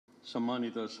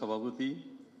সম্মানিত সভাপতি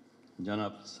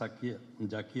জনাব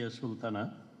জাকিয়া সুলতানা,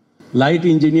 লাইট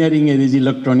ইঞ্জিনিয়ারিং এর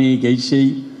ইলেকট্রনিক এই সেই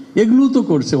এগুলো তো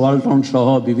করছে ওয়ালটন সহ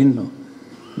বিভিন্ন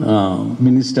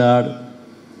মিনিস্টার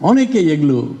অনেকেই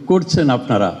এগুলো করছেন।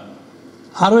 আপনারা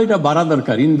আরও এটা বাড়া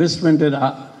দরকার। ইনভেস্টমেন্টের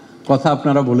কথা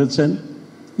আপনারা বলেছেন,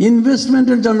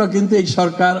 ইনভেস্টমেন্টের জন্য কিন্তু এই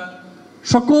সরকার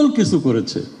সকল কিছু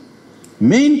করেছে।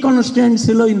 মেইন কনস্ট্যান্ট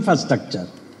ছিল ইনফ্রাস্ট্রাকচার,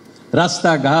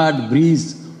 রাস্তাঘাট, ব্রিজ,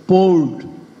 পোর্ট,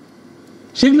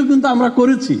 সেগুলো কিন্তু আমরা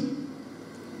করেছি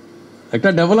একটা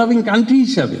ডেভেলপিং কান্ট্রি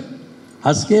হিসাবে।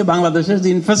 আজকে বাংলাদেশের যে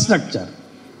ইনফ্রাস্ট্রাকচার,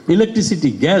 ইলেকট্রিসিটি,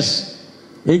 গ্যাস,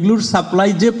 এইগুলোর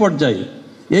সাপ্লাই যে পর্যায়ে,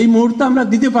 এই মুহূর্তে আমরা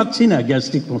দিতে পারছি না গ্যাস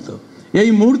ঠিক মতো, এই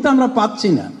মুহূর্তে আমরা পাচ্ছি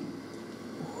না।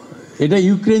 এটা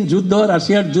ইউক্রেন যুদ্ধ,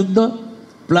 রাশিয়ার যুদ্ধ,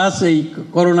 প্লাস এই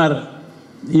করোনার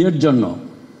ইয়ের জন্য,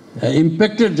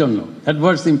 ইম্প্যাক্টের জন্য,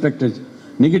 অ্যাডভার্স ইম্প্যাক্টের,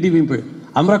 নেগেটিভ ইম্প্যাক্ট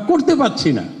আমরা করতে পারছি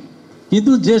না।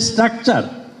 কিন্তু যে স্ট্রাকচার,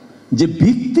 যে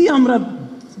ভিত্তি আমরা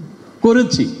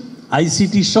করেছি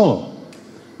আইসিটি সহ,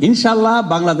 ইনশাল্লাহ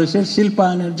বাংলাদেশের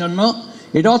শিল্পায়নের জন্য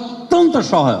এটা অত্যন্ত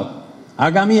সহায়ক।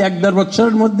 আগামী 1-1.5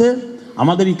 বছরের মধ্যে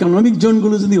আমাদের ইকোনমিক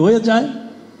জোনগুলো যদি হয়ে যায়,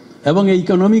 এবং এই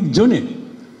ইকোনমিক জোনে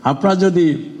আপনারা যদি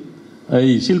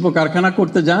এই শিল্প কারখানা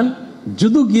করতে যান,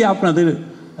 শুধু গিয়ে আপনাদের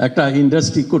একটা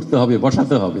ইন্ডাস্ট্রি করতে হবে,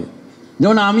 বসাতে হবে।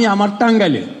 যেমন আমি আমার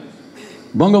টাঙ্গাইলে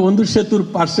বঙ্গবন্ধু সেতুর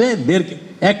পাশে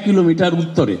 1 কিলোমিটার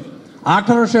উত্তরে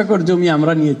 1800 একর জমি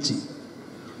আমরা নিয়েছি।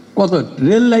 কত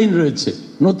রেল লাইন রয়েছে,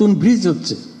 নতুন ব্রিজ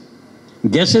হচ্ছে,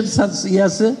 গ্যাসের ইয়ে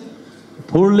আছে,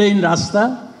 4 লেন রাস্তা।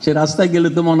 সে রাস্তায় গেলে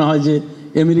তো মনে হয় যে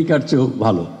আমেরিকার চেয়েও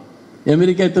ভালো।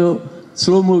 আমেরিকায় তো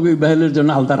স্লো মুভিং ভ্যালের জন্য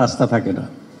আলাদা রাস্তা থাকে না,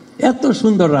 এত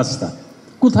সুন্দর রাস্তা,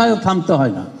 কোথায়ও থামতে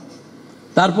হয় না।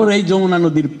 তারপর এই যমুনা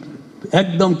নদীর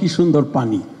একদম কি সুন্দর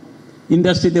পানি,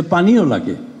 ইন্ডাস্ট্রিতে পানিও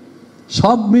লাগে।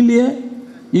 সব মিলিয়ে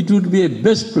it would B A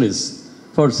best place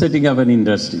for setting up an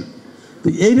industry. তো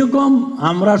এইরকম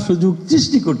আমরা সুযোগ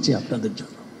সৃষ্টি করছি আপনাদের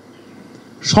জন্য।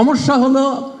 সমস্যা হলো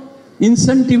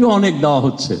ইনসেন্টিভও অনেক দেওয়া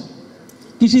হচ্ছে।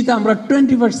 কৃষিতে আমরা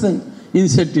 20%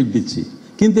 ইনসেন্টিভ দিচ্ছি,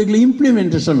 কিন্তু এগুলো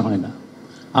ইমপ্লিমেন্টেশন হয় না।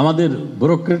 আমাদের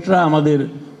ব্যুরোক্রেটরা, আমাদের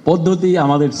পদ্ধতি,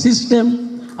 আমাদের সিস্টেম,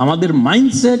 আমাদের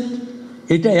মাইন্ডসেট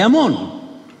এটা এমন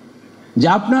যে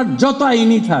আপনার যত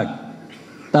আইনি থাক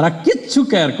তারা কিচ্ছু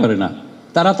কেয়ার করে না।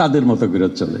 তারা তাদের মতো করে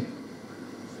চলে,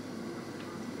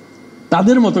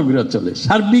 তাদের মতো করে চলে।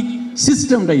 সার্বিক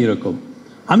সিস্টেমটা এরকম।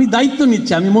 আমি দায়িত্ব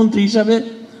নিচ্ছি, আমি মন্ত্রী হিসাবে,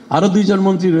 আরও 2 জন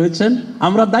মন্ত্রী রয়েছেন,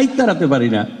 আমরা দায়িত্ব রাখতে পারি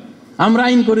না। আমরা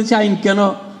আইন করেছি, আইন কেন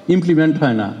ইমপ্লিমেন্ট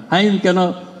হয় না, আইন কেন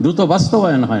দ্রুত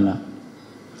বাস্তবায়ন হয় না।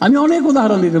 আমি অনেক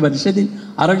উদাহরণ দিতে পারি। সেদিন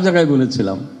আরেক জায়গায়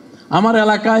বলেছিলাম, আমার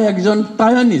এলাকায় একজন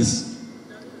তায়ানিস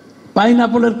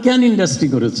পাইনাপলের ক্যান ইন্ডাস্ট্রি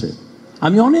করেছে,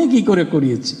 আমি অনেকই করে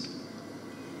করিয়েছি।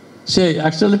 সে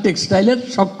অ্যাকচুয়ালি টেক্সটাইলের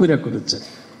শখ করে করেছে।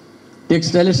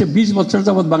 টেক্সটাইলে সে 20 বছর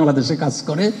যাবৎ বাংলাদেশে কাজ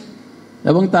করে,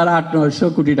 এবং তার 800-900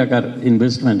 কোটি টাকার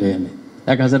ইনভেস্টমেন্ট এনে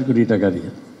 1000 কোটি টাকা দিয়ে।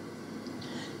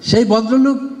 সেই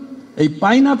ভদ্রলোক এই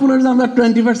পাইনাপলের যে আমরা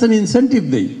 20% ইনসেন্টিভ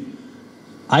দিই,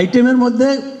 আইটেমের মধ্যে,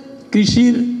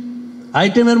 কৃষির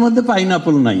আইটেমের মধ্যে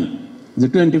পাইনাপল নাই যে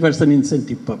 20%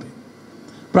 ইনসেন্টিভ পাবে।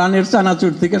 প্রাণের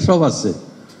চানাচুর থেকে সব আছে,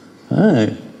 হ্যাঁ,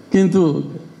 কিন্তু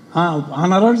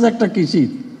আনারস যে একটা কৃষি,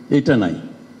 এটা নাই।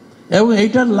 এবং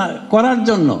এইটা করার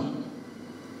জন্য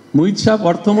মুহিত সাহেব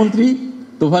অর্থমন্ত্রী,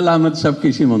 তোফায়েল আহমেদ সাহেব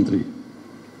কৃষিমন্ত্রী।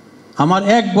 আমার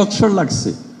 1 বছর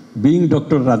লাগছে, বিইং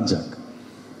ডক্টর রাজ্জাক,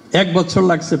 1 বছর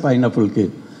লাগছে পাইনাপলকে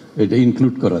এটা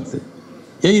ইনক্লুড করাতে।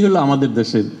 এই হলো আমাদের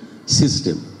দেশের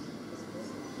সিস্টেম।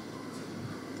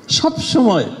 সব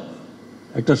সময়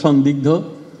একটা সন্দিগ্ধ,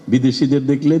 বিদেশিদের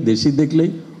দেখলে, দেশি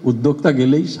দেখলেই, উদ্যোক্তা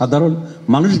গেলেই, সাধারণ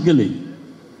মানুষ গেলেই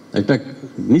একটা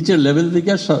নিচের লেভেল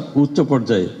থেকে উচ্চ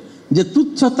পর্যায়ে যে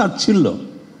তুচ্ছ তাচ্ছিল্য,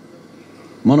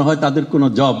 মনে হয় তাদের কোনো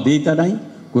জবাবদিহিতা নাই,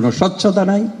 কোনো স্বচ্ছতা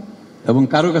নাই, এবং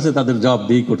কারো কাছে তাদের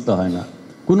জবাবদিহি করতে হয় না।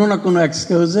 কোনো না কোনো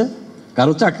এক্সকিউজে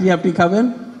কারো চাকরি আপনি খাবেন,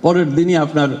 পরের দিনই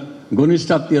আপনার ঘনিষ্ঠ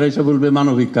আত্মীয়রা এসে বলবে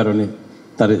মানবিক কারণে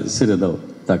তারে ছেড়ে দাও,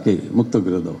 তাকে মুক্ত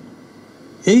করে দাও।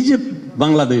 এই যে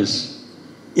বাংলাদেশ,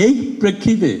 এই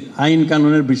প্রেক্ষিতে আইন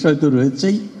কানুনের বিষয় তো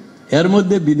রয়েছেই, এর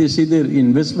মধ্যে বিদেশিদের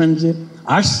ইনভেস্টমেন্ট যে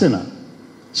আসছে না,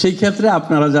 সেই ক্ষেত্রে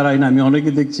আপনারা যারা আইন, আমি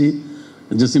অনেকে দেখছি,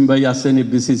 জসিম ভাই আছেন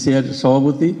বিসিসিআইয়ের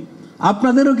সভাপতি,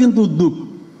 আপনাদেরও কিন্তু উদ্যোগ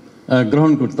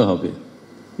গ্রহণ করতে হবে।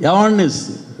 অ্যাওয়ারনেস,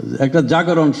 একটা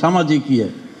জাগরণ, সামাজিক ইয়ে,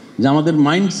 যে আমাদের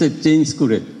মাইন্ডসেট চেঞ্জ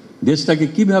করে দেশটাকে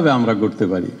কিভাবে আমরা করতে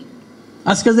পারি।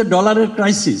 আজকে যে ডলারের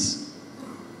ক্রাইসিস,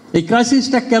 এই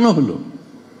ক্রাইসিসটা কেন হলো,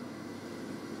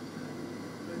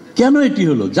 কেন এটি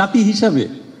হলো? জাতি হিসাবে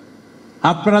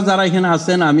আপনারা যারা এখানে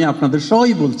আছেন, আমি আপনাদের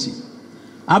সবাই বলছি,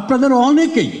 আপনাদের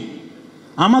অনেকেই,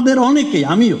 আমাদের অনেকেই,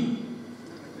 আমিও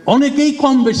অনেকেই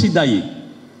কম বেশি দায়ী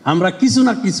আমরা কিছু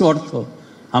না কিছু অর্থ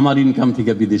আমার ইনকাম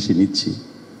থেকে বিদেশে নিচ্ছি।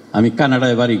 আমি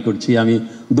কানাডায় বাড়ি করছি, আমি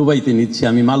দুবাইতে নিচ্ছি,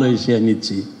 আমি মালয়েশিয়ায়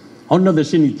নিচ্ছি, অন্য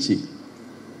দেশে নিচ্ছি।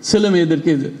 ছেলে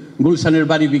মেয়েদেরকে গুলশানের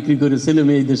বাড়ি বিক্রি করে ছেলে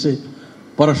মেয়ে দেশে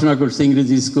পড়াশোনা করছে,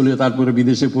 ইংরেজি স্কুলে, তারপরে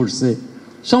বিদেশে পড়ছে।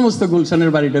 সমস্ত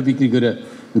গুলশানের বাড়িটা বিক্রি করে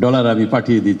ডলার আমি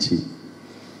পাঠিয়ে দিচ্ছি।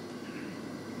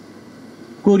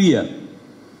 কোরিয়া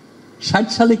 60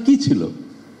 সালে কি ছিল?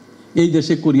 এই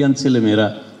দেশে কোরিয়ান ছেলেমেয়েরা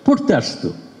পড়তে আসতো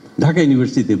ঢাকা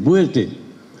ইউনিভার্সিটিতে, বুয়েটে।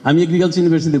 আমি এগ্রিকালচার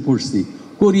ইউনিভার্সিটিতে পড়ছি।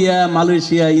 Korea,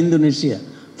 Malaysia, Indonesia,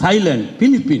 Thailand,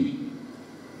 Philippines,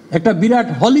 একটা বিরাট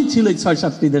হলই ছিল।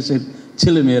 6-7টি দেশের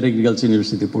ছেলেমেয়েরা এগ্রিকালচার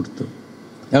ইউনিভার্সিটিতে পড়তো।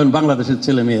 এখন বাংলাদেশের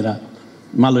ছেলেমেয়েরা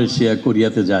মালয়েশিয়া,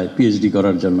 কোরিয়াতে যায় পিএইচডি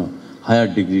করার জন্য, হায়ার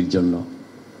ডিগ্রির জন্য।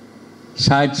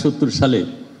 60-70 সালে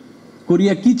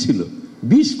কোরিয়া কি ছিল?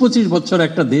 20-25 বছর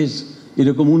একটা দেশ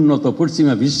এরকম উন্নত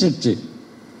পশ্চিমা বিশ্বের চেয়ে।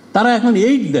 তারা এখন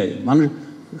এইড দেয়, মানুষ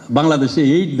বাংলাদেশে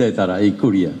এইড দেয় তারা। এই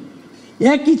কোরিয়া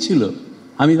একই ছিল।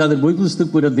 আমি তাদের বই পুস্তক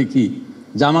পড়ে দেখি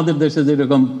যে আমাদের দেশে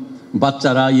যেরকম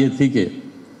বাচ্চারা থেকে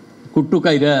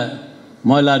কুট্টুকাইরা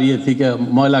ময়লার থেকে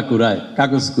ময়লা কুড়ায়,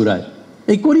 কাগজ কুড়ায়,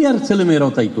 এই কোরিয়ার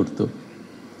ছেলেমেয়েরাও তাই করতো।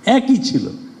 একই ছিল।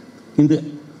 কিন্তু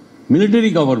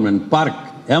মিলিটারি গভর্নমেন্ট পার্ক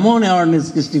এমন অ্যাওয়ারনেস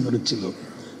সৃষ্টি করেছিল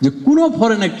যে কোনো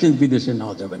ফরেন এক্সচেঞ্জ বিদেশে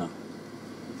নেওয়া যাবে না।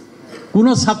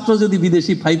 কোনো ছাত্র যদি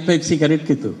বিদেশি 5 সিগারেট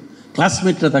খেত,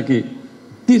 ক্লাসমেটরা তাকে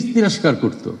তিরস্কার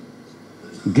করত,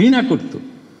 ঘৃণা করত।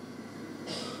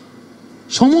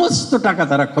 সমস্ত টাকা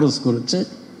তারা খরচ করেছে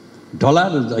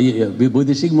ডলার,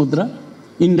 বৈদেশিক মুদ্রা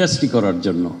ইন্ডাস্ট্রি করার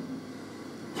জন্য।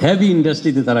 হেভি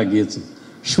ইন্ডাস্ট্রিতে তারা গিয়েছে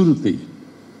শুরুতেই।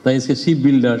 তাই আজকে শিপ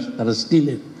বিল্ডার, তারা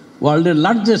স্টিলের ওয়ার্ল্ডের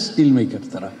লার্জেস্ট স্টিল মেকার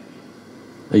তারা।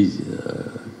 এই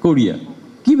কোরিয়া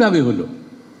কিভাবে হলো?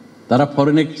 তারা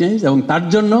ফরেন এক্সচেঞ্জ, এবং তার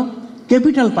জন্য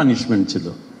ক্যাপিটাল পানিশমেন্ট ছিল।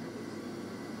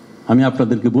 আমি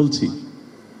আপনাদেরকে বলছি,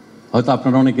 হয়তো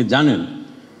আপনারা অনেকে জানেন,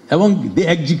 এবং দি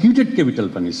এক্সিকিউটেড ক্যাপিটাল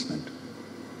পানিশমেন্ট।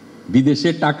 বিদেশে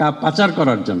টাকা পাচার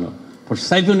করার জন্য, for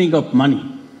সাইফনিং of money,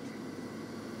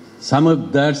 some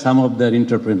of their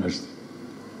entrepreneurs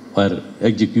were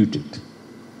executed.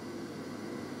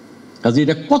 কাজে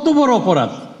এটা কত বড়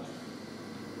অপরাধ!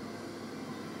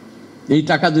 এই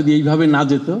টাকা যদি এইভাবে না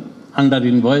যেত, আন্ডার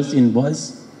ইনভয়েস,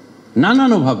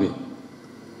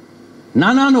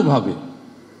 নানানোভাবে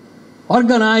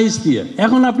অর্গানাইজ দিয়ে।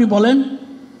 এখন আপনি বলেন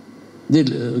যে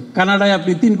কানাডায়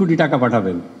আপনি 3 কোটি টাকা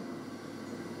পাঠাবেন,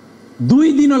 2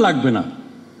 দিনও লাগবে না,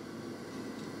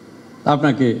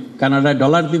 আপনাকে কানাডায়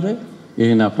ডলার দিবে,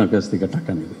 এখানে আপনার কাছ থেকে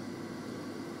টাকা নেবে।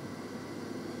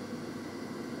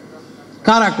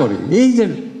 কারা করে? এই যে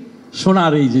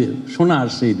সোনা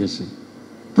আসছে এই দেশে,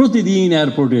 প্রতিদিন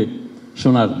এয়ারপোর্টে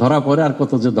সোনার ধরা পড়ে, আর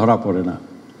কত যে ধরা পড়ে না।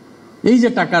 এই যে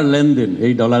টাকার লেনদেন,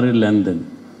 এই ডলারের লেনদেন।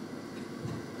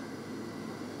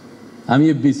 আমি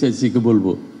এফবিসিআইসিকে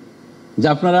বলবো যে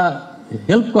আপনারা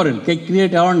হেল্প করেন,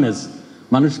 ক্রিয়েট অ্যাওয়ারনেস,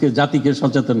 মানুষকে, জাতিকে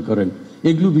সচেতন করেন।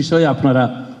 এগুলো বিষয়ে আপনারা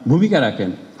ভূমিকা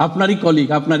রাখেন। আপনারই কলিগ,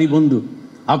 আপনারই বন্ধু,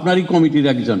 আপনারই কমিটির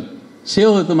একজন, সেও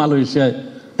হয়তো মালয়েশিয়ায়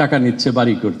টাকা নিচ্ছে,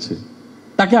 বাড়ি করছে।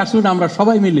 তাকে আসুন আমরা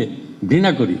সবাই মিলে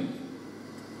ঘৃণা করি,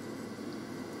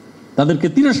 তাদেরকে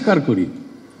তিরস্কার করি,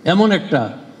 এমন একটা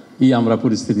আমরা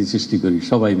পরিস্থিতি সৃষ্টি করি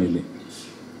সবাই মিলে।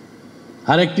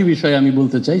 আরেকটি বিষয় আমি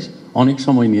বলতে চাই, অনেক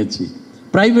সময় নিয়েছি।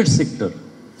 Private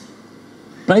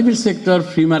sector,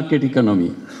 free market economy,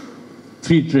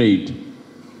 free trade,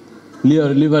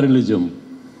 liberalism,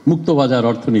 মুক্তবাজার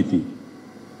অর্থনীতি,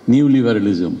 নিউ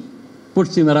লিবারেলিজম,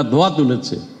 পশ্চিমেরা ধোয়া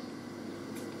তুলেছে।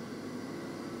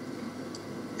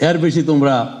 এর বেশি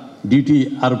তোমরা ডিউটি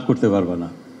আরোপ করতে পারবে না,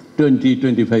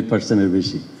 20-25%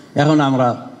 বেশি। এখন আমরা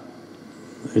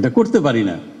এটা করতে পারি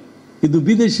না, কিন্তু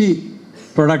বিদেশি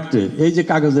প্রোডাক্টে, এই যে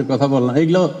কাগজের কথা বললাম,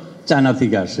 এগুলো চায়না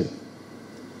থেকে আসে।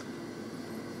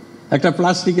 একটা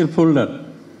প্লাস্টিকের ফোল্ডার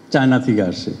চায়না থেকে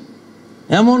আসে।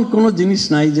 এমন কোনো জিনিস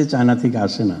নাই যে চায়না থেকে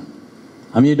আসে না।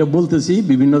 আমি এটা বলতেছি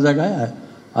বিভিন্ন জায়গায়,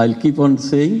 I will keep on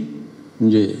saying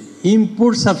যে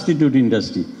ইম্পোর্ট সাবস্টিটিউট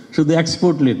ইন্ডাস্ট্রি, শুধু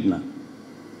এক্সপোর্ট লেট না,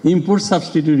 ইম্পোর্ট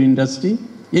সাবস্টিটিউট ইন্ডাস্ট্রি,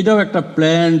 এটাও একটা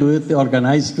প্ল্যান্ড ওয়েতে,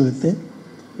 অর্গানাইজড ওয়েতে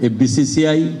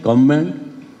বিসিসিআই, গভর্নমেন্ট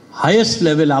হাইয়েস্ট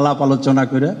লেভেল আলাপ আলোচনা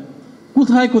করে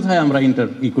কোথায় কোথায় আমরা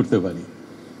করতে পারি।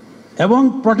 এবং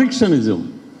প্রোটেকশনিজম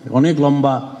অনেক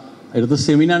লম্বা, এটা তো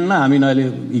সেমিনার না, আমি নাহলে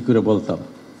করে বলতাম।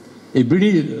 এই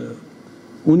ব্রিটিশ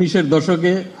 19-এর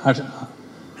দশকে,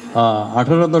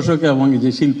 18 দশকে, এবং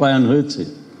যে শিল্পায়ন হয়েছে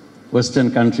ওয়েস্টার্ন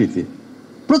কান্ট্রিতে,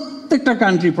 প্রত্যেকটা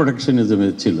কান্ট্রি প্রোটেকশনিজমে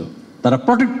ছিল। তারা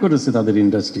প্রোটেক্ট করেছে তাদের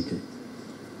ইন্ডাস্ট্রিকে।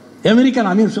 আমেরিকান,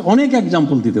 আমি অনেক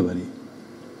এক্সাম্পল দিতে পারি।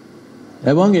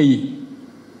 এবং এই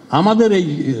আমাদের এই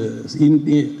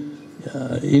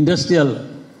ইন্ডাস্ট্রিয়াল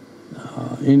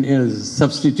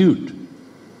সাবস্টিটিউট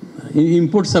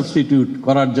ইম্পোর্ট সাবস্টিটিউট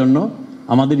করার জন্য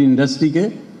আমাদের ইন্ডাস্ট্রিকে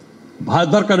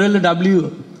দরকার হলে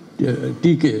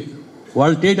WTO-কে,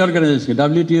 ওয়ার্ল্ড ট্রেড অর্গানাইজেশনকে,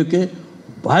 WTO-কে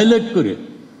ভায়োলেট করে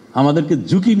আমাদেরকে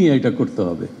ঝুঁকি নিয়ে এটা করতে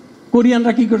হবে।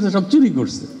 কোরিয়ানরা কী করছে? সব চুরি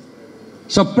করছে,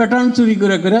 সব প্যাটার্ন চুরি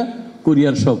করে করে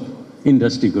কোরিয়ার সব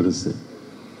ইন্ডাস্ট্রি করেছে।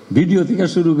 ভিডিও থেকে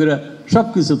শুরু করে সব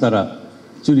কিছু তারা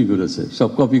চুরি করেছে, সব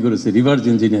কপি করেছে, রিভার্স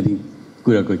ইঞ্জিনিয়ারিং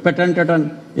করে কই প্যাটার্ন ট্যাটার্ন,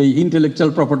 এই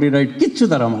ইন্টেলেকচুয়াল প্রপার্টি রাইট কিচ্ছু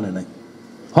তারা মানে নাই।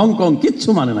 হংকং কিচ্ছু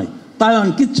মানে নাই, তাইওয়ান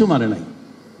কিচ্ছু মানে নাই।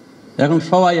 এখন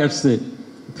সবাই আসছে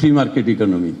ফ্রি মার্কেট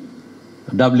ইকোনমি,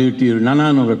 WTO-র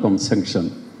নানান রকম স্যাংশন,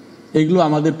 এগুলো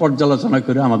আমাদের পর্যালোচনা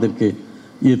করে আমাদেরকে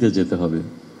ইয়েতে যেতে হবে।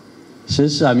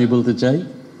 শেষে আমি বলতে চাই,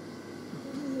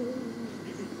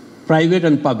 প্রাইভেট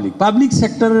অ্যান্ড পাবলিক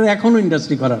সেক্টরের এখনও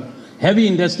ইন্ডাস্ট্রি করার, হেভি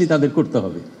ইন্ডাস্ট্রি তাদের করতে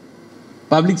হবে।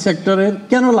 পাবলিক সেক্টরের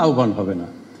কেন লাভবান হবে না?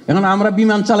 এখন আমরা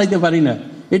বিমান চালাইতে পারি না,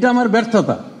 এটা আমার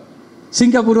ব্যর্থতা।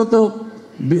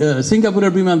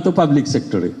 সিঙ্গাপুরের বিমান তো পাবলিক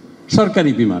সেক্টরে,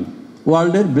 সরকারি বিমান,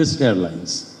 ওয়ার্ল্ডের বেস্ট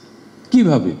এয়ারলাইন্স।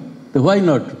 কিভাবে? তো হোয়াই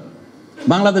নট?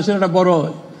 বাংলাদেশের একটা বড়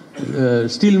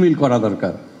স্টিল মিল করা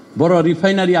দরকার, বড়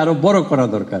রিফাইনারি আরও বড় করা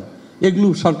দরকার। এগুলো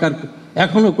সরকার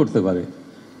এখনও করতে পারে।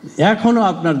 এখনও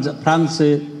আপনার ফ্রান্সে,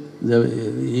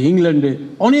 ইংল্যান্ডে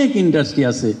অনেক ইন্ডাস্ট্রি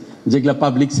আছে যেগুলো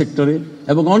পাবলিক সেক্টরে,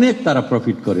 এবং অনেক তারা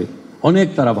প্রফিট করে, অনেক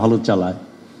তারা ভালো চালায়।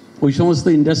 ওই সমস্ত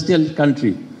ইন্ডাস্ট্রিয়াল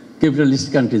কান্ট্রি, ক্যাপিটালিস্ট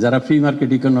কান্ট্রি যারা ফ্রি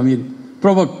মার্কেট ইকোনমির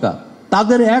প্রবক্তা,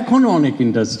 তাদের এখনও অনেক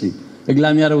ইন্ডাস্ট্রি। এগুলো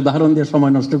আমি আর উদাহরণ দিয়ে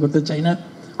সময় নষ্ট করতে চাই না,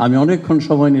 আমি অনেকক্ষণ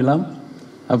সময় নিলাম,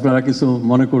 আপনারা কিছু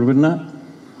মনে করবেন না।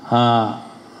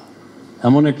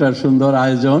 এমন একটা সুন্দর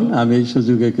আয়োজন, আমি এই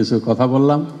সুযোগে কিছু কথা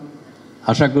বললাম।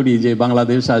 আশা করি যে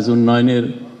বাংলাদেশ আজ উন্নয়নের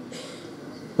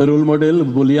রোল মডেল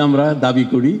বলি, আমরা দাবি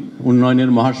করি উন্নয়নের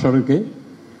মহাসড়কে।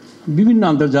 বিভিন্ন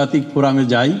আন্তর্জাতিক ফোরামে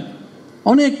যাই,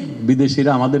 অনেক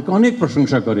বিদেশিরা আমাদেরকে অনেক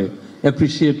প্রশংসা করে,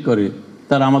 অ্যাপ্রিসিয়েট করে।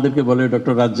 তারা আমাদেরকে বলে,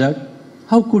 doctor Razzak,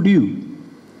 how could you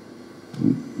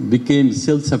became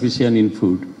self sufficient in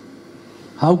food?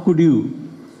 How could you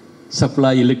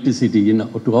supply electricity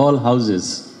to all houses?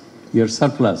 Year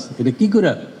surplus. এটা কী করে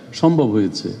সম্ভব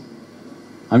হয়েছে?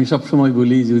 আমি সবসময়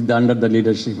বলি যে with the under the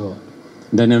leadership of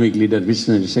dynamic leader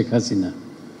visionary Sheikh Hasina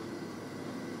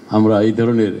আমরা এই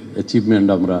ধরনের অ্যাচিভমেন্ট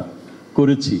আমরা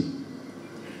করেছি।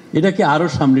 এটাকে আরও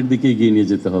সামনের দিকে এগিয়ে নিয়ে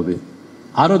যেতে হবে,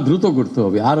 আরও দ্রুত করতে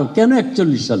হবে। আরও কেন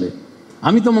 41 সালে?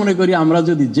 আমি তো মনে করি আমরা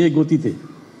যদি যে গতিতে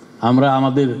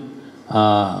আমাদের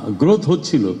গ্রোথ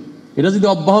হচ্ছিল, এটা যদি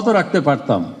অব্যাহত রাখতে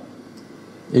পারতাম,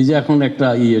 এই যে এখন একটা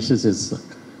এসেছে,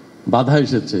 বাধা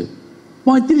এসেছে,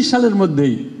 35 সালের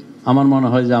মধ্যেই আমার মনে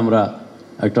হয় যে আমরা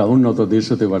একটা উন্নত দেশ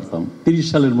হতে পারতাম। 30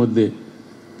 সালের মধ্যে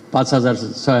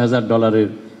 $5,000-6,000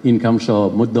 ইনকাম সহ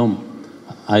মধ্যম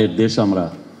আয়ের দেশ আমরা,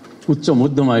 উচ্চ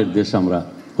মধ্যম আয়ের দেশ আমরা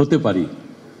হতে পারি।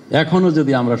 এখনও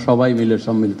যদি আমরা সবাই মিলে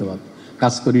সম্মিলিতভাবে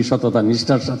কাজ করি, সততা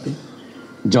নিষ্ঠার সাথে,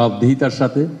 জবাবদিহিতার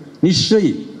সাথে,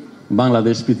 নিশ্চয়ই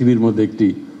বাংলাদেশ পৃথিবীর মধ্যে একটি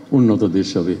উন্নত দেশ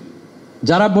হবে।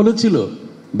 যারা বলেছিল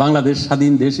বাংলাদেশ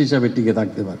স্বাধীন দেশ হিসাবে টিকে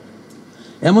থাকতে পারে,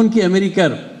 এমনকি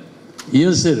আমেরিকার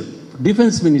ইউএসের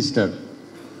ডিফেন্স মিনিস্টার,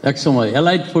 একসময়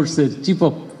অ্যালাইড ফোর্সের চিফ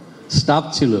অফ স্টাফ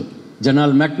ছিল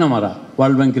জেনারেল ম্যাকনামারা,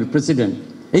 ওয়ার্ল্ড ব্যাংকের প্রেসিডেন্ট,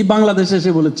 এই বাংলাদেশে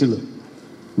এসে বলেছিল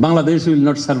Bangladesh will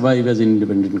not survive as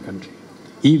independent country.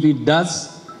 If it does,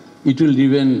 it will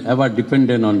remain ever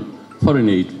dependent on foreign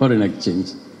aid, foreign exchange.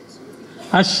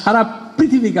 আর সারা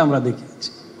পৃথিবীকে আমরা দেখিয়েছি,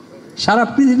 সারা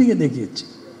পৃথিবীকে দেখিয়েছি।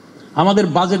 আমাদের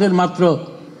বাজেটের মাত্র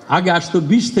আগে আসতো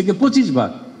 20 থেকে 25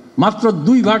 ভাগ, মাত্র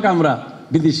 2 ভাগ আমরা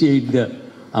বিদেশি এইড দিয়ে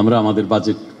আমরা আমাদের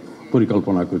বাজেট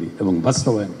পরিকল্পনা করি এবং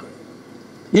বাস্তবায়ন করি।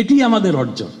 এটি আমাদের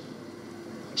অর্জন।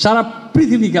 সারা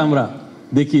পৃথিবীকে আমরা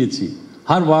দেখিয়েছি।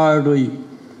 হার্ভার্ড, ওই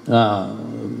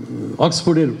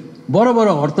অক্সফোর্ডের বড় বড়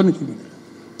অর্থনীতিবিদ,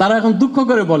 তারা এখন দুঃখ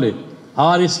করে বলে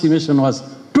আওয়ার এস্টিমেশন ওয়াজ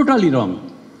টোটালি রং,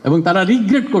 এবং তারা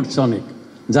রিগ্রেট করছে অনেক,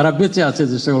 যারা বেঁচে আছে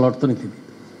যে সকল অর্থনীতিবিদ,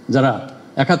 যারা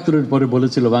 71-এর পরে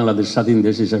বলেছিল বাংলাদেশ স্বাধীন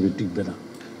দেশ হিসাবে টিকবে না।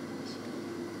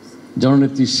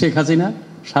 জননেত্রী শেখ হাসিনা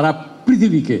সারা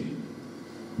পৃথিবীকে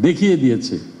দেখিয়ে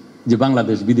দিয়েছে যে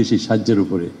বাংলাদেশ বিদেশি সাহায্যের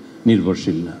উপরে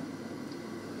নির্ভরশীল না।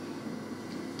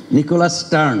 নিকোলাস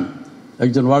স্টার্ন,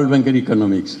 একজন ওয়ার্ল্ড ব্যাংকের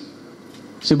ইকোনমিক্স,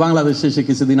 সে বাংলাদেশে এসে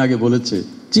কিছুদিন আগে বলেছে,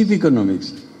 chief economics,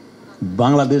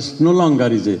 Bangladesh no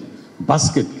longer is a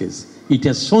basket case, it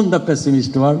has শোন the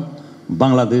pessimist world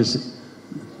Bangladesh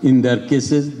in their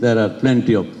cases there R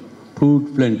plenty of food,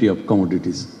 plenty of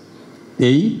commodities.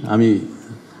 এই আমি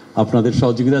আপনাদের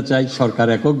সহযোগিতা চাই। সরকার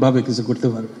এককভাবে কিছু করতে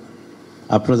পারবে না।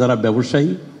 আপনারা যারা ব্যবসায়ী,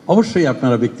 অবশ্যই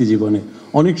আপনারা ব্যক্তি জীবনে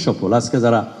অনেক সফল। আজকে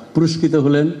যারা পুরস্কৃত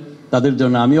হলেন, তাদের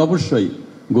জন্য আমি অবশ্যই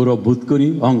গৌরব বোধ করি,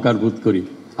 অহংকার বোধ করি।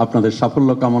 আপনাদের সাফল্য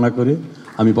কামনা করে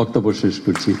আমি বক্তব্য শেষ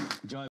করছি।